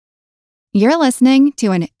You're listening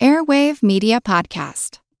to an Airwave Media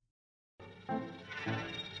Podcast.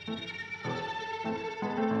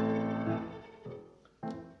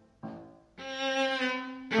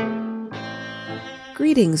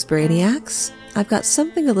 Greetings, Brainiacs. I've got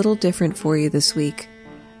something a little different for you this week.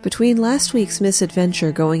 Between last week's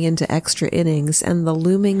misadventure going into extra innings and the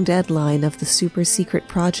looming deadline of the super secret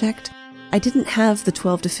project, I didn't have the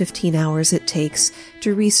 12 to 15 hours it takes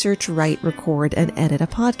to research, write, record, and edit a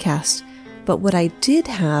podcast. But what I did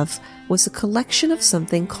have was a collection of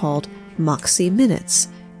something called Moxie Minutes,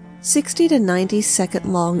 60 to 90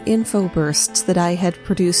 second long info bursts that I had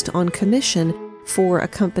produced on commission for a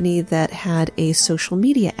company that had a social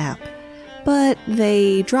media app. But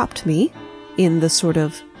they dropped me in the sort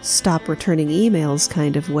of stop returning emails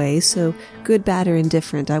kind of way, so good, bad, or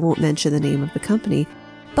indifferent, I won't mention the name of the company.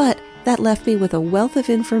 But that left me with a wealth of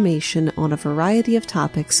information on a variety of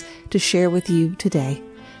topics to share with you today.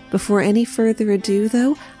 Before any further ado,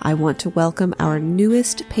 though, I want to welcome our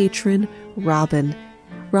newest patron, Robin.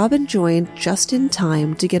 Robin joined just in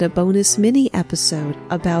time to get a bonus mini-episode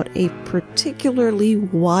about a particularly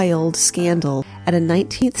wild scandal at a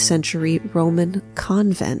 19th century Roman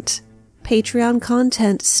convent. Patreon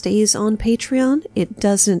content stays on Patreon. It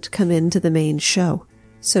doesn't come into the main show.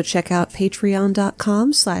 So check out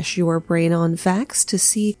patreon.com/yourbrainonvax to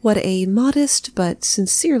see what a modest but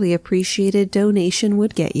sincerely appreciated donation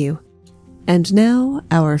would get you. And now,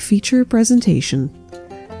 our feature presentation.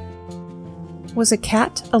 Was a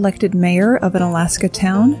cat elected mayor of an Alaska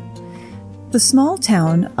town? The small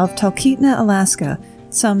town of Talkeetna, Alaska,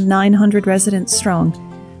 some 900 residents strong,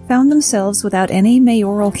 found themselves without any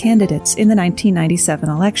mayoral candidates in the 1997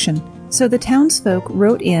 election, so the townsfolk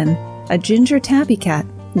wrote in a ginger tabby cat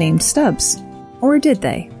named Stubbs. Or did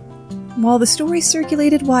they? While the story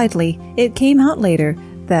circulated widely, it came out later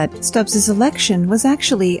that Stubbs' election was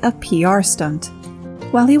actually a PR stunt.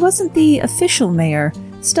 While he wasn't the official mayor,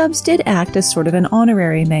 Stubbs did act as sort of an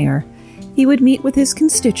honorary mayor. He would meet with his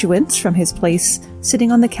constituents from his place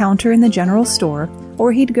sitting on the counter in the general store,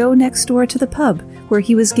 or he'd go next door to the pub where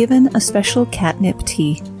he was given a special catnip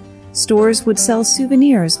tea. Stores would sell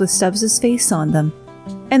souvenirs with Stubbs' face on them,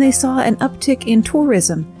 and they saw an uptick in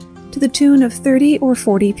tourism to the tune of 30 or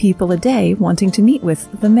 40 people a day wanting to meet with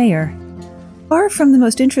the mayor. Far from the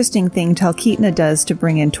most interesting thing Talkeetna does to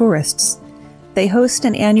bring in tourists, they host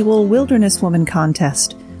an annual Wilderness Woman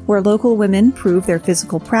contest where local women prove their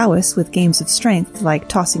physical prowess with games of strength like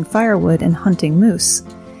tossing firewood and hunting moose.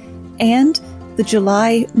 And the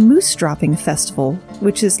July Moose Dropping Festival,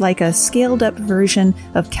 which is like a scaled-up version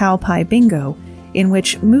of Cow Pie Bingo, in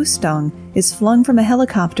which moose dung is flung from a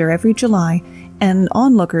helicopter every July, and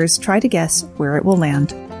onlookers try to guess where it will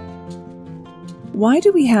land. Why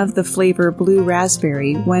do we have the flavor blue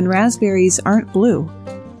raspberry when raspberries aren't blue?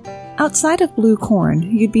 Outside of blue corn,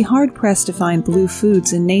 you'd be hard-pressed to find blue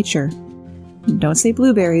foods in nature. Don't say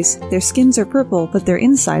blueberries. Their skins are purple, but their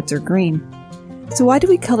insides are green. So why do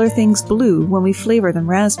we color things blue when we flavor them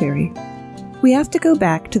raspberry? We have to go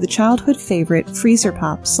back to the childhood favorite freezer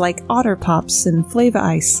pops like Otter Pops and Flava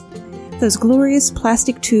Ice, those glorious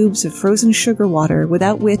plastic tubes of frozen sugar water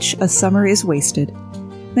without which a summer is wasted.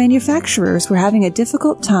 Manufacturers were having a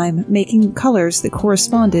difficult time making colors that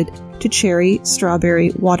corresponded to cherry,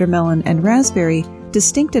 strawberry, watermelon, and raspberry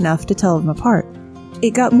distinct enough to tell them apart.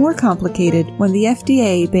 It got more complicated when the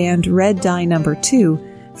FDA banned red dye number 2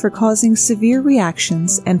 for causing severe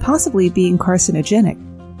reactions and possibly being carcinogenic.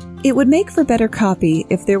 It would make for better copy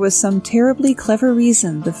if there was some terribly clever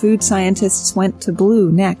reason the food scientists went to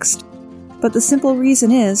blue next. But the simple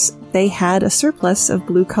reason is they had a surplus of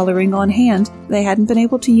blue coloring on hand they hadn't been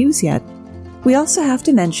able to use yet. We also have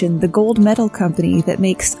to mention the gold medal company that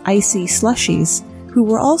makes icy slushies, who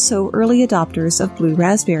were also early adopters of blue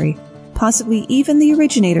raspberry, possibly even the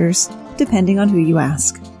originators, depending on who you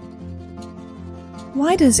ask.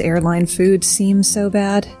 Why does airline food seem so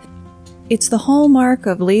bad? It's the hallmark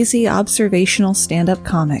of lazy observational stand-up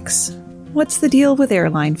comics. What's the deal with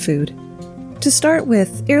airline food? To start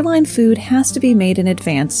with, airline food has to be made in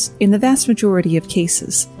advance in the vast majority of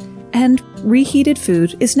cases, and reheated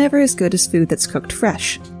food is never as good as food that's cooked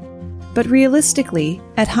fresh. But realistically,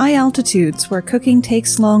 at high altitudes where cooking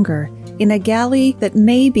takes longer, in a galley that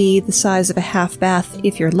may be the size of a half bath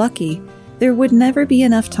if you're lucky, there would never be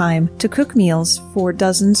enough time to cook meals for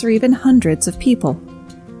dozens or even hundreds of people.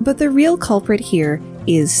 But the real culprit here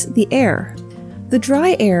is the air. The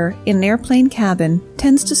dry air in an airplane cabin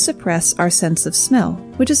tends to suppress our sense of smell,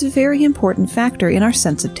 which is a very important factor in our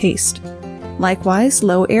sense of taste. Likewise,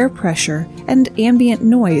 low air pressure and ambient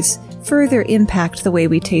noise further impact the way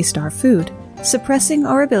we taste our food, suppressing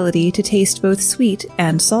our ability to taste both sweet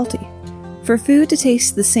and salty. For food to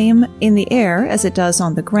taste the same in the air as it does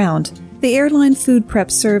on the ground, the airline food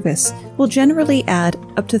prep service will generally add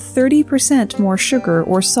up to 30% more sugar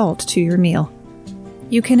or salt to your meal.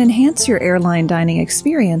 You can enhance your airline dining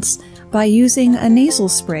experience by using a nasal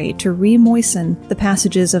spray to re-moisten the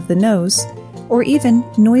passages of the nose, or even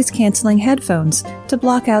noise-canceling headphones to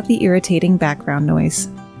block out the irritating background noise.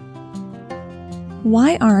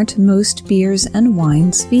 Why aren't most beers and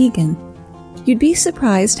wines vegan? You'd be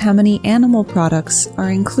surprised how many animal products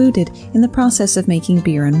are included in the process of making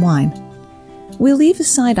beer and wine. We'll leave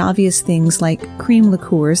aside obvious things like cream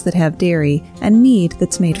liqueurs that have dairy and mead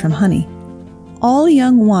that's made from honey. All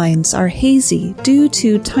young wines are hazy due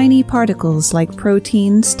to tiny particles like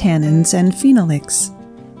proteins, tannins, and phenolics.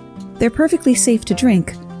 They're perfectly safe to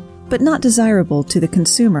drink, but not desirable to the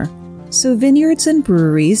consumer. So vineyards and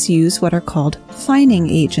breweries use what are called fining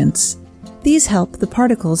agents. These help the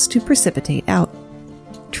particles to precipitate out.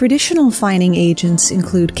 Traditional fining agents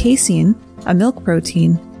include casein, a milk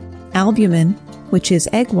protein, albumin, which is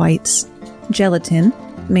egg whites, gelatin,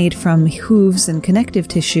 made from hooves and connective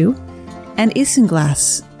tissue, and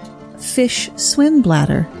isinglass, fish swim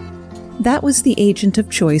bladder. That was the agent of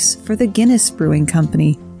choice for the Guinness Brewing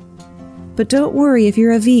Company. But don't worry if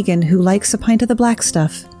you're a vegan who likes a pint of the black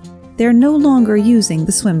stuff. They're no longer using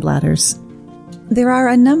the swim bladders. There are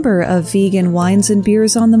a number of vegan wines and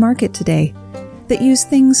beers on the market today that use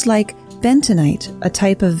things like bentonite, a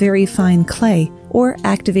type of very fine clay, or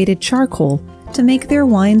activated charcoal to make their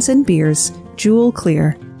wines and beers jewel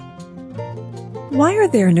clear. Why are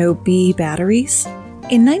there no B batteries?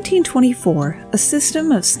 In 1924, a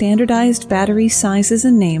system of standardized battery sizes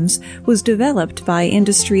and names was developed by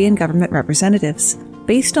industry and government representatives.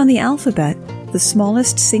 Based on the alphabet, the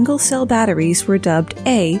smallest single-cell batteries were dubbed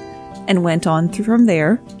A and went on from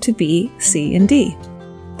there to B, C, and D.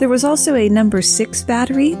 There was also a number 6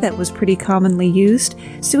 battery that was pretty commonly used,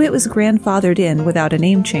 so it was grandfathered in without a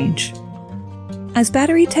name change. As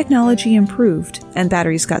battery technology improved and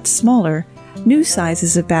batteries got smaller, new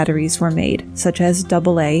sizes of batteries were made, such as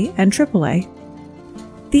AA and AAA.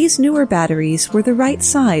 These newer batteries were the right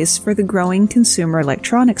size for the growing consumer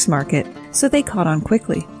electronics market, so they caught on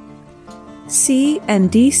quickly. C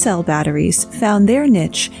and D cell batteries found their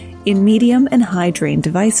niche in medium and high drain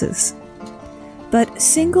devices. But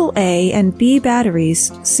single A and B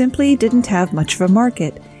batteries simply didn't have much of a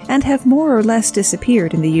market and have more or less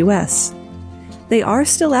disappeared in the US. They are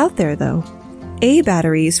still out there, though. A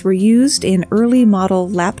batteries were used in early model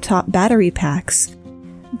laptop battery packs.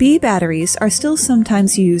 B batteries are still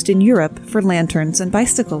sometimes used in Europe for lanterns and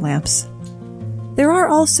bicycle lamps. There are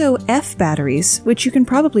also F batteries, which you can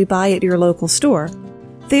probably buy at your local store.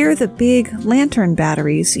 They're the big lantern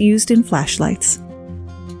batteries used in flashlights.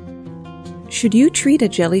 Should you treat a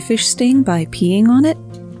jellyfish sting by peeing on it?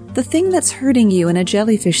 The thing that's hurting you in a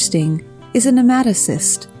jellyfish sting is a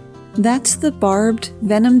nematocyst. That's the barbed,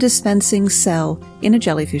 venom-dispensing cell in a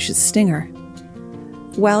jellyfish's stinger.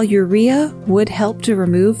 While urea would help to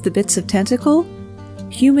remove the bits of tentacle,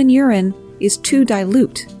 human urine is too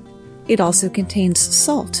dilute. It also contains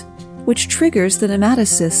salt, which triggers the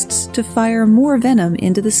nematocysts to fire more venom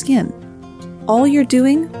into the skin. All you're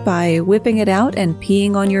doing by whipping it out and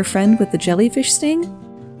peeing on your friend with the jellyfish sting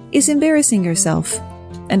is embarrassing yourself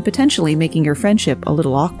and potentially making your friendship a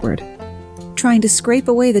little awkward. Trying to scrape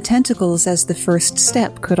away the tentacles as the first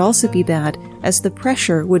step could also be bad, as the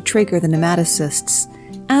pressure would trigger the nematocysts,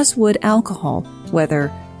 as would alcohol,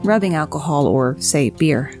 whether rubbing alcohol or, say,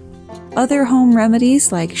 beer. Other home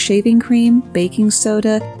remedies like shaving cream, baking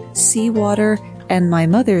soda, seawater, and my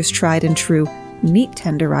mother's tried and true meat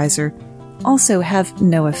tenderizer also have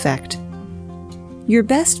no effect. Your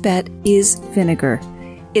best bet is vinegar.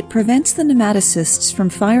 It prevents the nematocysts from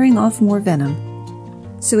firing off more venom.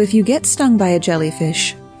 So if you get stung by a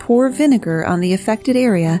jellyfish, pour vinegar on the affected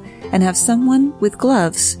area and have someone with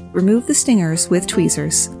gloves remove the stingers with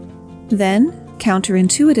tweezers. Then,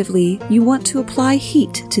 counterintuitively, you want to apply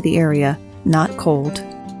heat to the area, not cold.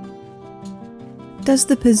 Does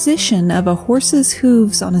the position of a horse's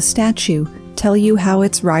hooves on a statue tell you how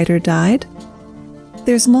its rider died?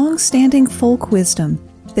 There's long-standing folk wisdom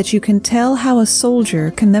that you can tell how a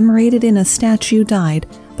soldier commemorated in a statue died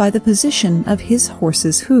by the position of his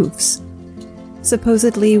horse's hooves.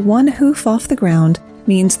 Supposedly, one hoof off the ground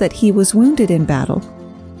means that he was wounded in battle.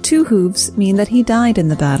 2 hooves mean that he died in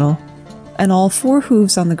the battle. And all 4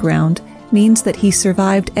 hooves on the ground means that he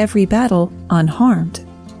survived every battle unharmed.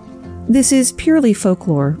 This is purely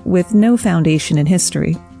folklore with no foundation in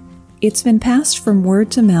history. It's been passed from word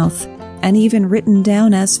to mouth and even written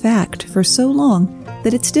down as fact for so long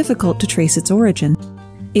that it's difficult to trace its origin.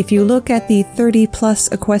 If you look at the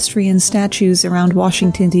 30-plus equestrian statues around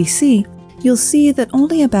Washington, D.C., you'll see that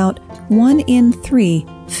only about 1 in 3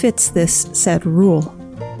 fits this said rule.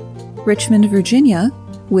 Richmond, Virginia,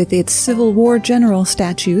 with its Civil War general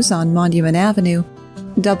statues on Monument Avenue,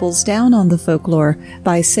 doubles down on the folklore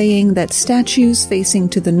by saying that statues facing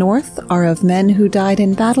to the north are of men who died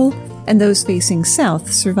in battle and those facing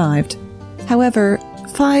south survived. However,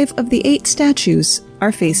 5 of the 8 statues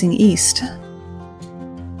are facing east.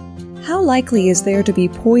 How likely is there to be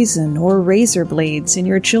poison or razor blades in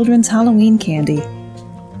your children's Halloween candy?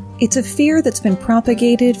 It's a fear that's been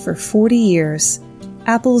propagated for 40 years.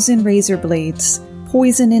 Apples in razor blades,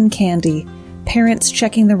 poison in candy, parents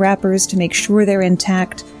checking the wrappers to make sure they're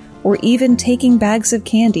intact, or even taking bags of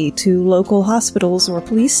candy to local hospitals or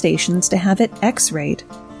police stations to have it x-rayed.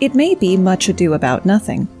 It may be much ado about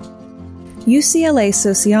nothing. UCLA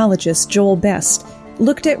sociologist Joel Best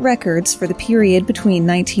looked at records for the period between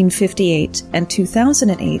 1958 and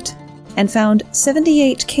 2008 and found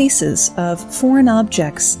 78 cases of foreign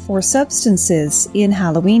objects or substances in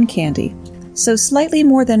Halloween candy, so slightly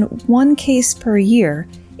more than 1 case per year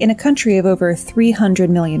in a country of over 300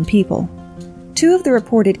 million people. 2 of the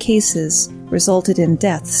reported cases resulted in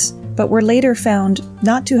deaths, but were later found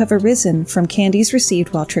not to have arisen from candies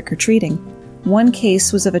received while trick-or-treating. 1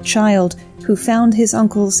 case was of a child who found his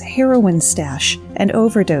uncle's heroin stash and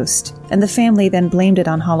overdosed, and the family then blamed it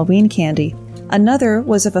on Halloween candy. Another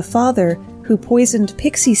was of a father who poisoned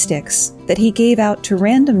pixie sticks that he gave out to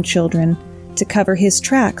random children to cover his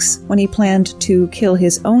tracks when he planned to kill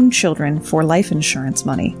his own children for life insurance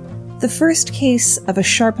money. The first case of a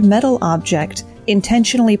sharp metal object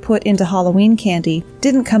intentionally put into Halloween candy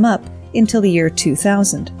didn't come up until the year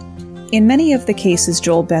 2000. In many of the cases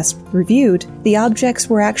Joel Best reviewed, the objects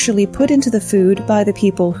were actually put into the food by the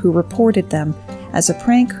people who reported them as a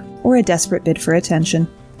prank or a desperate bid for attention.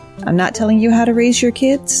 I'm not telling you how to raise your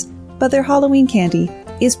kids, but their Halloween candy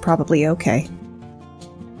is probably okay.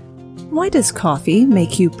 Why does coffee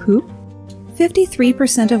make you poop?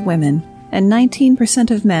 53% of women and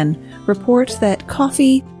 19% of men report that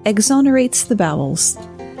coffee exonerates the bowels.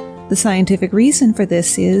 The scientific reason for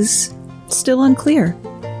this is still unclear.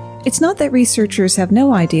 It's not that researchers have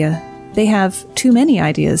no idea. They have too many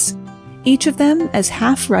ideas, each of them as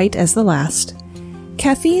half right as the last.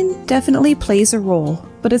 Caffeine definitely plays a role,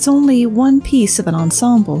 but it's only one piece of an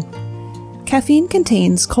ensemble. Caffeine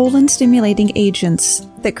contains colon-stimulating agents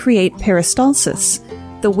that create peristalsis,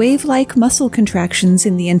 the wave-like muscle contractions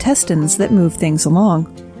in the intestines that move things along.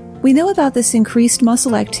 We know about this increased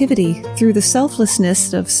muscle activity through the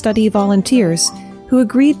selflessness of study volunteers who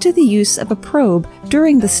agreed to the use of a probe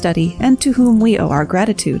during the study and to whom we owe our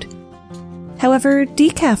gratitude. However,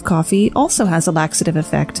 decaf coffee also has a laxative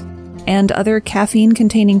effect, and other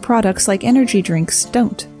caffeine-containing products like energy drinks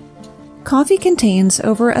don't. Coffee contains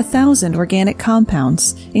over 1,000 organic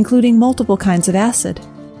compounds, including multiple kinds of acid.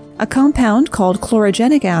 A compound called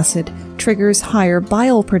chlorogenic acid triggers higher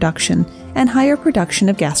bile production and higher production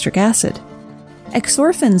of gastric acid.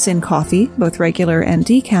 Exorphins in coffee, both regular and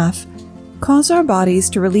decaf, cause our bodies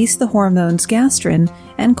to release the hormones gastrin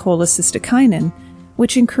and cholecystokinin,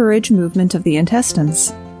 which encourage movement of the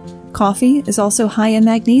intestines. Coffee is also high in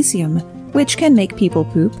magnesium, which can make people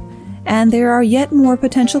poop, and there are yet more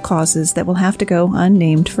potential causes that will have to go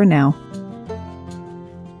unnamed for now.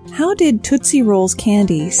 How did Tootsie Rolls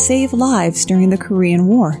candy save lives during the Korean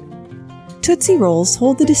War? Tootsie Rolls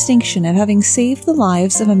hold the distinction of having saved the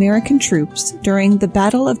lives of American troops during the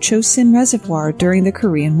Battle of Chosin Reservoir during the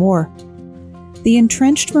Korean War. The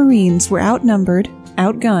entrenched Marines were outnumbered,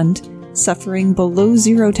 outgunned, suffering below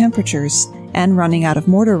zero temperatures, and running out of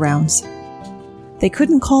mortar rounds. They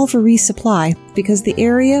couldn't call for resupply because the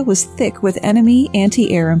area was thick with enemy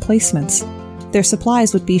anti-air emplacements. Their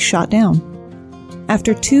supplies would be shot down.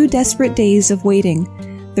 After 2 desperate days of waiting,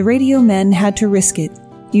 the radio men had to risk it,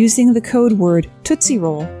 using the code word Tootsie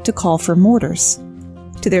Roll to call for mortars.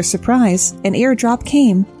 To their surprise, an airdrop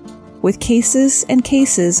came with cases and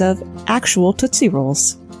cases of actual Tootsie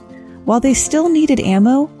Rolls. While they still needed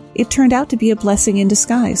ammo, it turned out to be a blessing in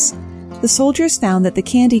disguise. The soldiers found that the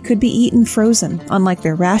candy could be eaten frozen, unlike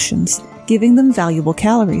their rations, giving them valuable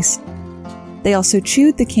calories. They also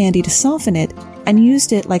chewed the candy to soften it and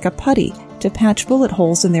used it like a putty to patch bullet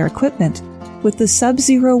holes in their equipment, with the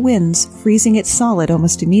sub-zero winds freezing it solid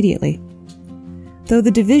almost immediately. Though the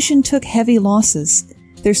division took heavy losses,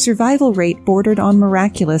 their survival rate bordered on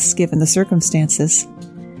miraculous given the circumstances.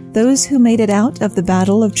 Those who made it out of the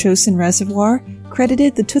Battle of Chosin Reservoir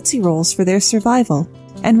credited the Tootsie Rolls for their survival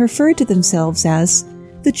and referred to themselves as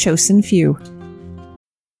the Chosin Few.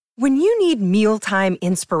 When you need mealtime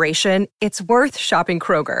inspiration, it's worth shopping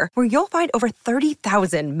Kroger, where you'll find over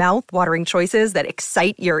 30,000 mouth-watering choices that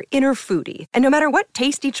excite your inner foodie. And no matter what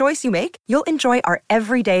tasty choice you make, you'll enjoy our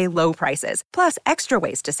everyday low prices, plus extra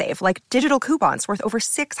ways to save, like digital coupons worth over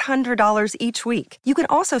 $600 each week. You can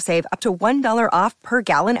also save up to $1 off per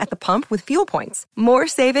gallon at the pump with fuel points. More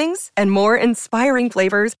savings and more inspiring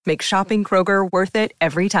flavors make shopping Kroger worth it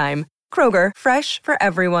every time. Kroger, fresh for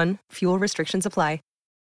everyone. Fuel restrictions apply.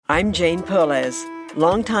 I'm Jane Perlez,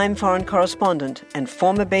 longtime foreign correspondent and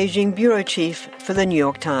former Beijing bureau chief for the New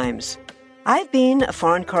York Times. I've been a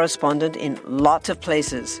foreign correspondent in lots of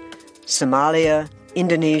places: Somalia,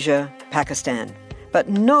 Indonesia, Pakistan, but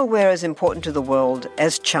nowhere as important to the world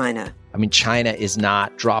as China. I mean, China is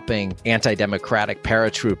not dropping anti-democratic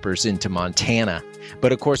paratroopers into Montana.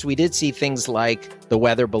 But of course, we did see things like the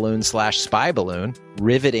weather balloon / spy balloon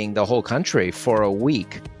riveting the whole country for a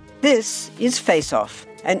week. This is Face Off,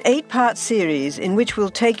 an 8-part series in which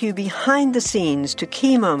we'll take you behind the scenes to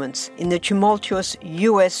key moments in the tumultuous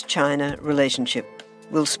U.S.-China relationship.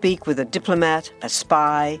 We'll speak with a diplomat, a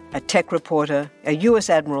spy, a tech reporter, a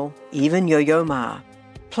U.S. admiral, even Yo-Yo Ma.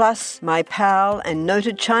 Plus, my pal and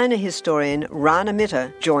noted China historian Rana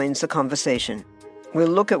Mitter joins the conversation. We'll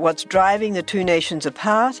look at what's driving the two nations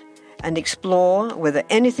apart and explore whether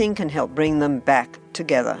anything can help bring them back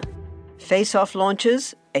together. Face Off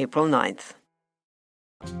launches April 9th.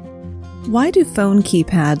 Why do phone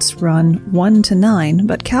keypads run 1 to 9,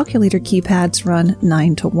 but calculator keypads run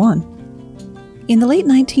 9 to 1? In the late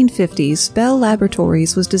 1950s, Bell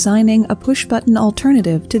Laboratories was designing a push-button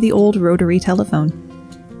alternative to the old rotary telephone.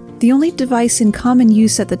 The only device in common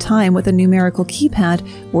use at the time with a numerical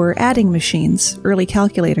keypad were adding machines, early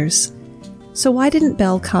calculators. So why didn't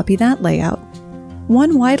Bell copy that layout?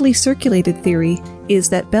 One widely circulated theory is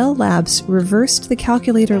that Bell Labs reversed the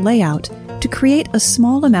calculator layout to create a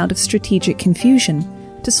small amount of strategic confusion,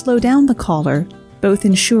 to slow down the caller, both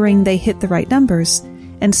ensuring they hit the right numbers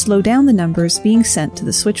and slow down the numbers being sent to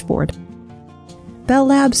the switchboard. Bell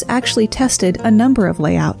Labs actually tested a number of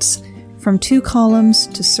layouts, from 2 columns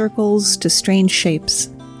to circles to strange shapes.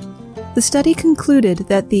 The study concluded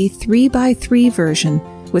that the 3x3 version,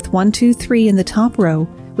 with 1, 2, 3 in the top row,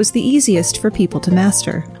 was the easiest for people to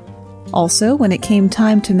master. Also, when it came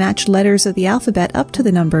time to match letters of the alphabet up to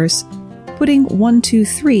the numbers, putting 1, 2,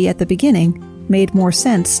 3 at the beginning made more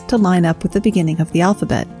sense to line up with the beginning of the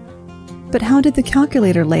alphabet. But how did the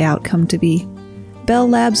calculator layout come to be? Bell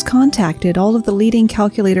Labs contacted all of the leading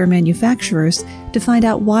calculator manufacturers to find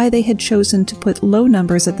out why they had chosen to put low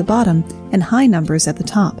numbers at the bottom and high numbers at the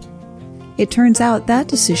top. It turns out that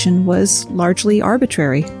decision was largely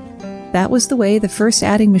arbitrary. That was the way the first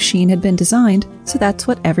adding machine had been designed, so that's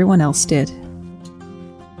what everyone else did.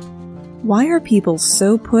 Why are people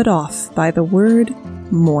so put off by the word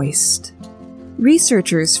moist?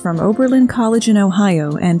 Researchers from Oberlin College in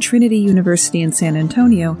Ohio and Trinity University in San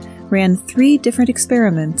Antonio ran 3 different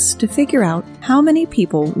experiments to figure out how many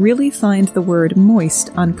people really find the word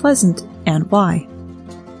moist unpleasant and why.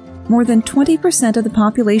 More than 20% of the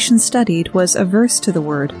population studied was averse to the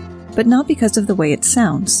word, but not because of the way it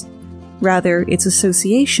sounds. Rather, its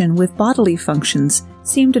association with bodily functions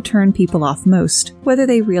seemed to turn people off most, whether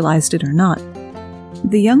they realized it or not.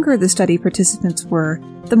 The younger the study participants were,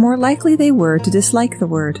 the more likely they were to dislike the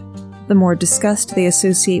word. The more disgust they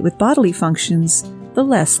associate with bodily functions, the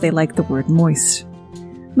less they like the word moist.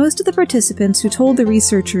 Most of the participants who told the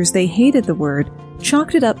researchers they hated the word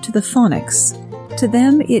chalked it up to the phonics. To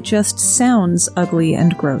them, it just sounds ugly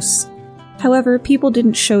and gross. However, people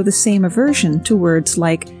didn't show the same aversion to words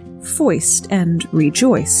like foist and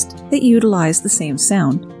rejoiced that utilize the same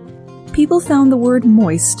sound. People found the word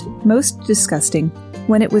moist most disgusting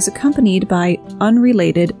when it was accompanied by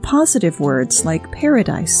unrelated positive words like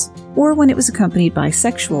paradise, or when it was accompanied by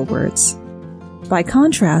sexual words. By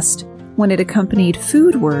contrast, when it accompanied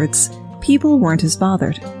food words, people weren't as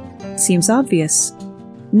bothered. Seems obvious.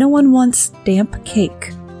 No one wants damp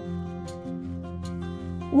cake.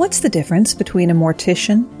 What's the difference between a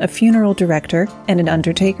mortician, a funeral director, and an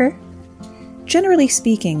undertaker? Generally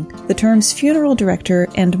speaking, the terms funeral director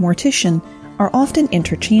and mortician are often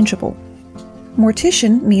interchangeable.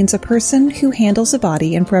 Mortician means a person who handles a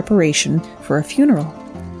body in preparation for a funeral.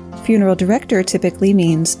 Funeral director typically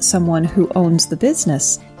means someone who owns the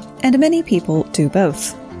business, and many people do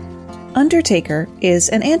both. Undertaker is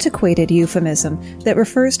an antiquated euphemism that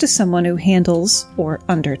refers to someone who handles, or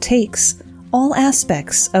undertakes, all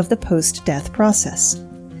aspects of the post-death process.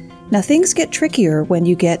 Now things get trickier when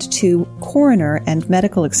you get to coroner and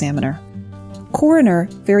medical examiner. Coroner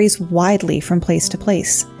varies widely from place to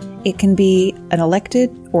place. It can be an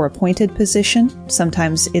elected or appointed position.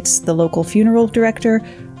 Sometimes it's the local funeral director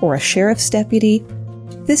or a sheriff's deputy.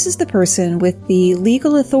 This is the person with the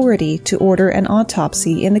legal authority to order an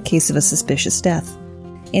autopsy in the case of a suspicious death.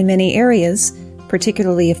 In many areas,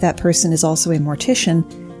 particularly if that person is also a mortician,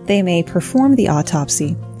 they may perform the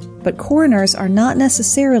autopsy, but coroners are not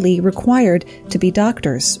necessarily required to be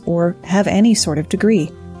doctors or have any sort of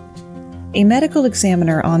degree. A medical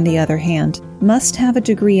examiner, on the other hand, must have a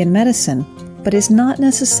degree in medicine, but is not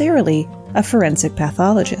necessarily a forensic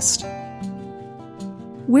pathologist.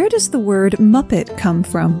 Where does the word Muppet come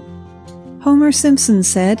from? Homer Simpson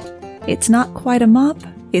said, "It's not quite a mop,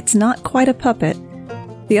 it's not quite a puppet."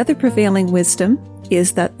 The other prevailing wisdom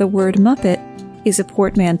is that the word Muppet is a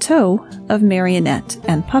portmanteau of marionette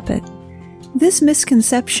and puppet. This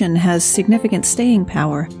misconception has significant staying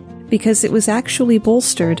power because it was actually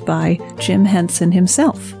bolstered by Jim Henson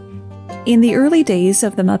himself. In the early days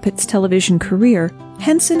of the Muppets' television career,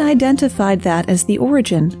 Henson identified that as the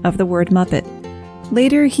origin of the word Muppet.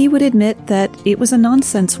 Later, he would admit that it was a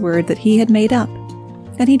nonsense word that he had made up,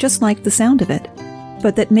 and he just liked the sound of it,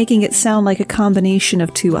 but that making it sound like a combination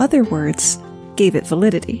of two other words gave it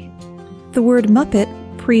validity. The word Muppet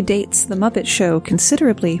predates The Muppet Show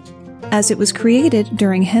considerably, as it was created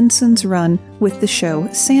during Henson's run with the show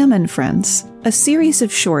Sam and Friends, a series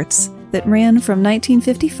of shorts that ran from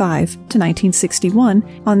 1955 to 1961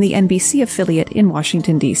 on the NBC affiliate in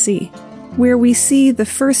Washington, D.C., where we see the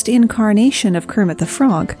first incarnation of Kermit the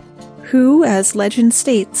Frog, who, as legend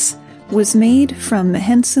states, was made from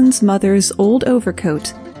Henson's mother's old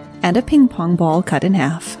overcoat and a ping-pong ball cut in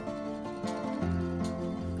half.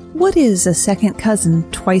 What is a second cousin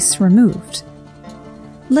twice removed?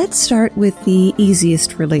 Let's start with the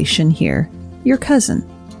easiest relation here, your cousin.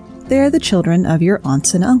 They're the children of your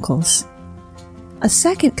aunts and uncles. A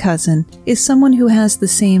second cousin is someone who has the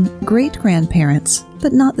same great-grandparents,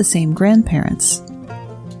 but not the same grandparents.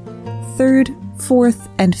 Third, fourth,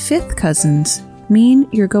 and fifth cousins mean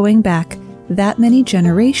you're going back that many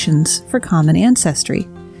generations for common ancestry.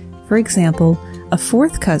 For example, a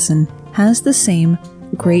fourth cousin has the same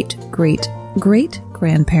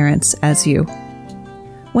great-great-great-grandparents as you.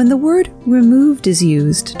 When the word removed is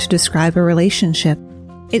used to describe a relationship,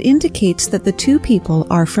 it indicates that the two people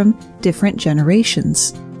are from different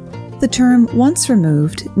generations. The term once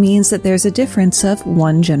removed means that there's a difference of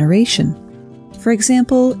one generation. For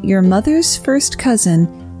example, your mother's first cousin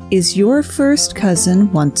is your first cousin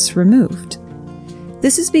once removed.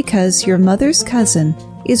 This is because your mother's cousin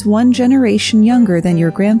is one generation younger than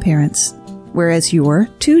your grandparents, whereas you're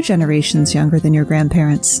 2 generations younger than your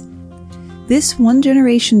grandparents. This one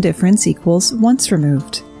generation difference equals once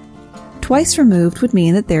removed. Twice removed would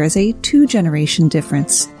mean that there is a 2-generation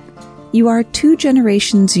difference. You are 2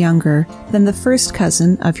 generations younger than the first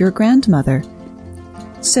cousin of your grandmother.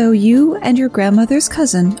 So you and your grandmother's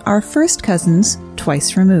cousin are first cousins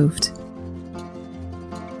twice removed.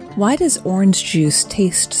 Why does orange juice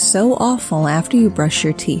taste so awful after you brush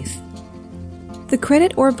your teeth? The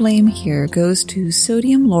credit or blame here goes to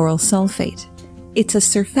sodium lauryl sulfate. It's a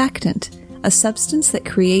surfactant, a substance that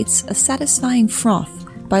creates a satisfying froth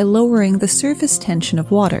by lowering the surface tension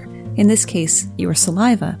of water, in this case, your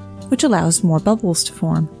saliva, which allows more bubbles to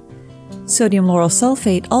form. Sodium lauryl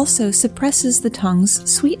sulfate also suppresses the tongue's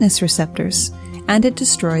sweetness receptors, and it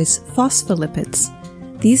destroys phospholipids.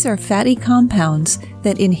 These are fatty compounds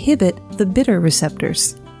that inhibit the bitter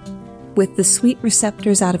receptors. With the sweet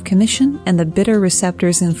receptors out of commission and the bitter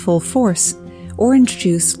receptors in full force, orange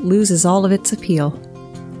juice loses all of its appeal.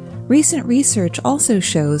 Recent research also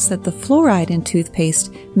shows that the fluoride in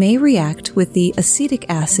toothpaste may react with the acetic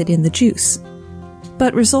acid in the juice.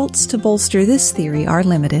 But results to bolster this theory are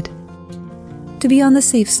limited. To be on the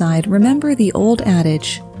safe side, remember the old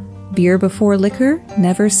adage, beer before liquor,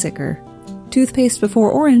 never sicker. Toothpaste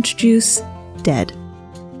before orange juice, dead.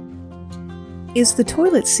 Is the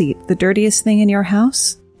toilet seat the dirtiest thing in your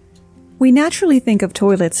house? We naturally think of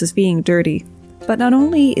toilets as being dirty, but not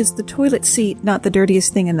only is the toilet seat not the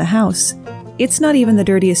dirtiest thing in the house, it's not even the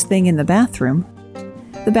dirtiest thing in the bathroom.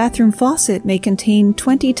 The bathroom faucet may contain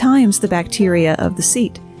 20 times the bacteria of the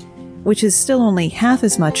seat, which is still only half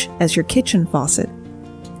as much as your kitchen faucet.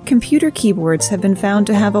 Computer keyboards have been found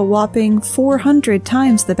to have a whopping 400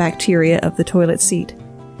 times the bacteria of the toilet seat.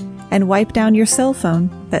 And wipe down your cell phone,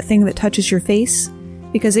 that thing that touches your face,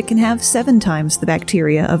 because it can have 7 times the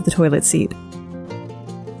bacteria of the toilet seat.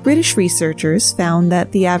 British researchers found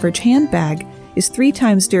that the average handbag is 3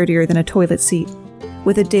 times dirtier than a toilet seat,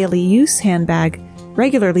 with a daily use handbag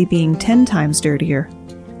regularly being 10 times dirtier.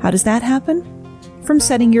 How does that happen? From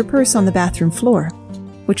setting your purse on the bathroom floor.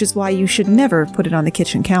 which is why you should never put it on the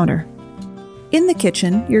kitchen counter. In the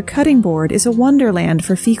kitchen, your cutting board is a wonderland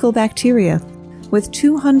for fecal bacteria, with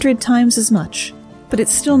 200 times as much, but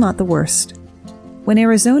it's still not the worst. When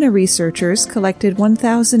Arizona researchers collected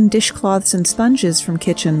 1,000 dishcloths and sponges from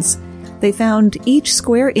kitchens, they found each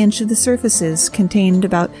square inch of the surfaces contained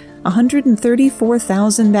about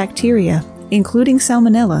 134,000 bacteria, including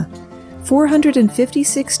Salmonella,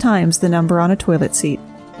 456 times the number on a toilet seat.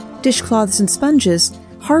 Dishcloths and sponges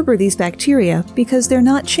harbor these bacteria because they're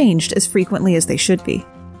not changed as frequently as they should be.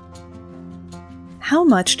 How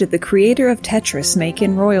much did the creator of Tetris make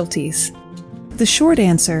in royalties? The short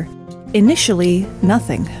answer, initially,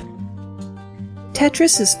 nothing.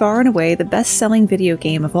 Tetris is far and away the best-selling video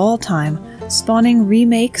game of all time, spawning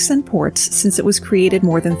remakes and ports since it was created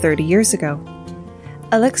more than 30 years ago.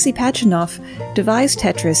 Alexei Pajitnov devised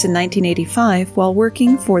Tetris in 1985 while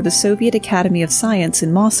working for the Soviet Academy of Science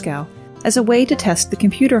in Moscow as a way to test the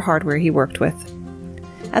computer hardware he worked with.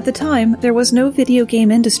 At the time, there was no video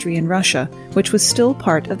game industry in Russia, which was still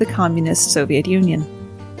part of the communist Soviet Union.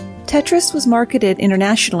 Tetris was marketed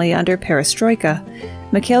internationally under Perestroika,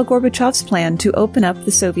 Mikhail Gorbachev's plan to open up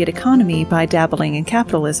the Soviet economy by dabbling in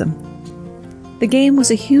capitalism. The game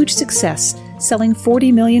was a huge success, selling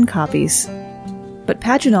 40 million copies. But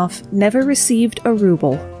Pajitnov never received a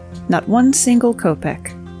ruble, not one single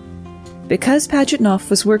kopeck. Because Pajitnov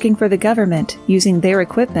was working for the government using their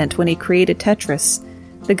equipment when he created Tetris,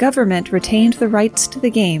 the government retained the rights to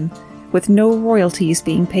the game, with no royalties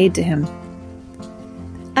being paid to him.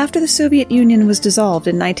 After the Soviet Union was dissolved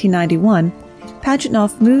in 1991,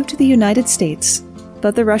 Pajitnov moved to the United States,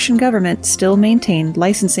 but the Russian government still maintained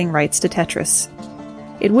licensing rights to Tetris.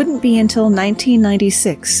 It wouldn't be until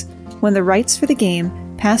 1996 when the rights for the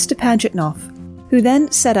game passed to Pajitnov, who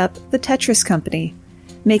then set up the Tetris Company,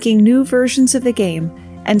 making new versions of the game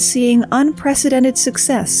and seeing unprecedented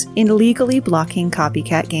success in legally blocking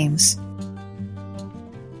copycat games.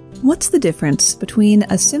 What's the difference between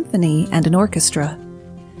a symphony and an orchestra?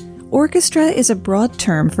 Orchestra is a broad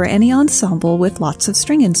term for any ensemble with lots of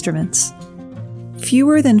string instruments.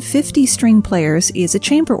 Fewer than 50 string players is a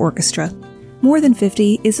chamber orchestra. More than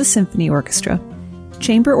 50 is a symphony orchestra.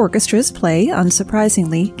 Chamber orchestras play,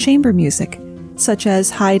 unsurprisingly, chamber music, such as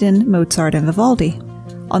Haydn, Mozart, and Vivaldi.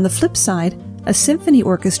 On the flip side, a symphony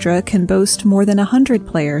orchestra can boast more than 100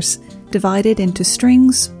 players, divided into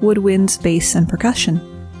strings, woodwinds, bass, and percussion.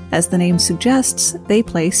 As the name suggests, they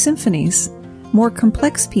play symphonies, more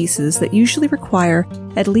complex pieces that usually require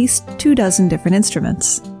at least 24 different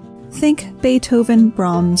instruments. Think Beethoven,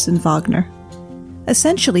 Brahms, and Wagner.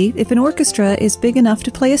 Essentially, if an orchestra is big enough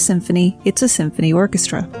to play a symphony, it's a symphony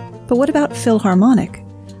orchestra. But what about philharmonic?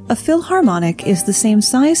 A philharmonic is the same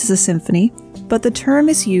size as a symphony, but the term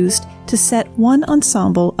is used to set one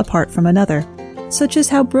ensemble apart from another, such as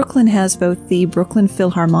how Brooklyn has both the Brooklyn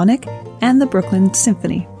Philharmonic and the Brooklyn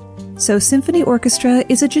Symphony. So symphony orchestra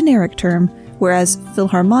is a generic term, whereas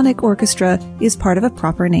philharmonic orchestra is part of a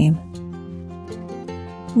proper name.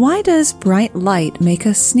 Why does bright light make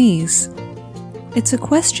us sneeze? It's a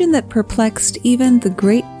question that perplexed even the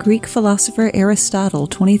great Greek philosopher Aristotle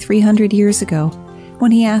 2,300 years ago,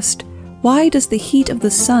 when he asked, why does the heat of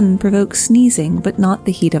the sun provoke sneezing but not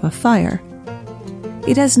the heat of a fire?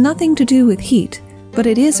 It has nothing to do with heat, but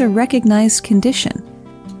it is a recognized condition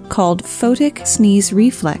called photic sneeze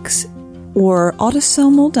reflex, or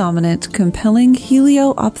autosomal dominant compelling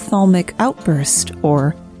helio-ophthalmic outburst,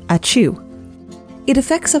 or ACHOO. It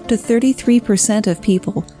affects up to 33% of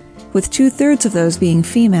people, with 2/3 of those being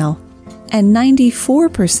female, and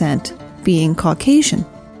 94% being Caucasian.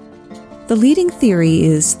 The leading theory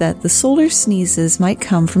is that the solar sneezes might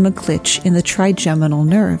come from a glitch in the trigeminal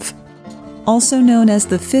nerve. Also known as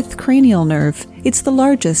the fifth cranial nerve, it's the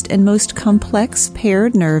largest and most complex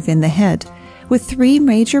paired nerve in the head, with 3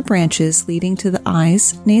 major branches leading to the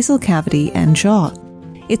eyes, nasal cavity, and jaw.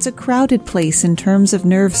 It's a crowded place in terms of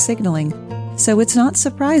nerve signaling, so it's not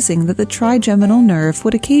surprising that the trigeminal nerve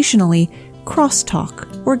would occasionally crosstalk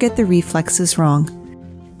or get the reflexes wrong.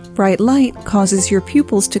 Bright light causes your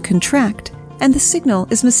pupils to contract, and the signal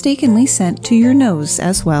is mistakenly sent to your nose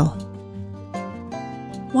as well.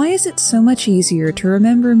 Why is it so much easier to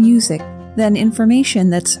remember music than information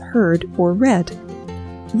that's heard or read?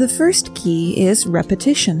 The first key is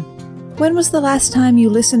repetition. When was the last time you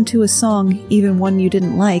listened to a song, even one you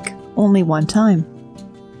didn't like, only one time?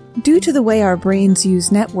 Due to the way our brains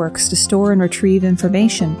use networks to store and retrieve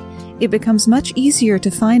information, it becomes much easier to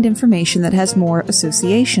find information that has more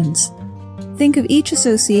associations. Think of each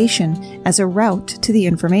association as a route to the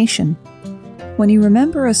information. When you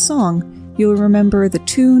remember a song, you'll remember the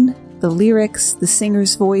tune, the lyrics, the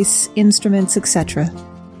singer's voice, instruments, etc.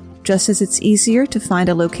 Just as it's easier to find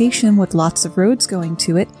a location with lots of roads going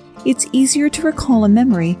to it, it's easier to recall a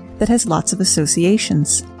memory that has lots of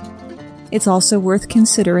associations. It's also worth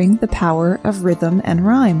considering the power of rhythm and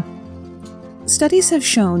rhyme. Studies have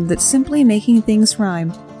shown that simply making things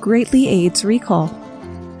rhyme greatly aids recall.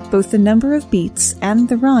 Both the number of beats and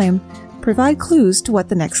the rhyme provide clues to what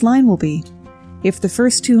the next line will be. If the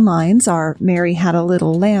first two lines are "Mary had a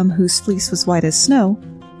little lamb whose fleece was white as snow,"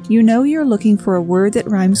 you know you're looking for a word that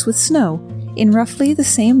rhymes with snow in roughly the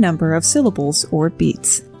same number of syllables or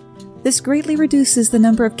beats. This greatly reduces the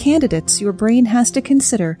number of candidates your brain has to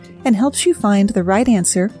consider and helps you find the right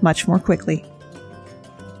answer much more quickly.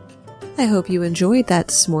 I hope you enjoyed that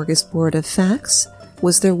smorgasbord of facts.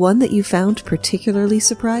 Was there one that you found particularly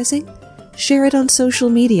surprising? Share it on social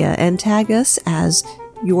media and tag us as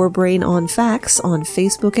Your Brain on Facts on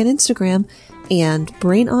Facebook and Instagram and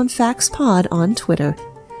Brain on Facts Pod on Twitter.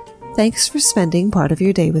 Thanks for spending part of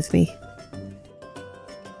your day with me.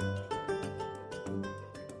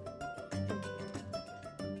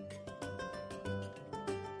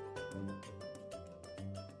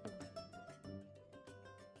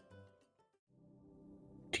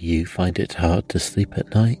 Do you find it hard to sleep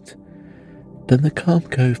at night? Then the Calm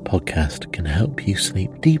Cove podcast can help you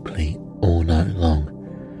sleep deeply all night long.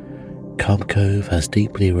 Calm Cove has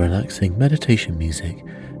deeply relaxing meditation music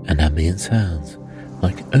and ambient sounds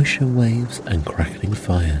like ocean waves and crackling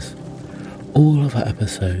fires. All of our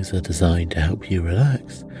episodes are designed to help you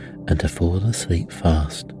relax and to fall asleep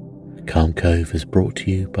fast. Calm Cove is brought to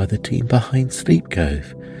you by the team behind Sleep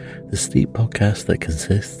Cove, the sleep podcast that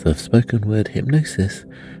consists of spoken word hypnosis,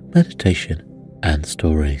 meditation, and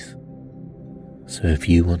stories. So if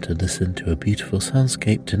you want to listen to a beautiful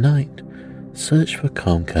soundscape tonight, search for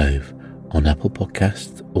Calm Cove on Apple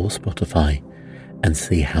Podcasts or Spotify and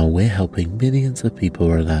see how we're helping millions of people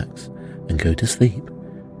relax and go to sleep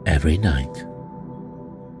every night.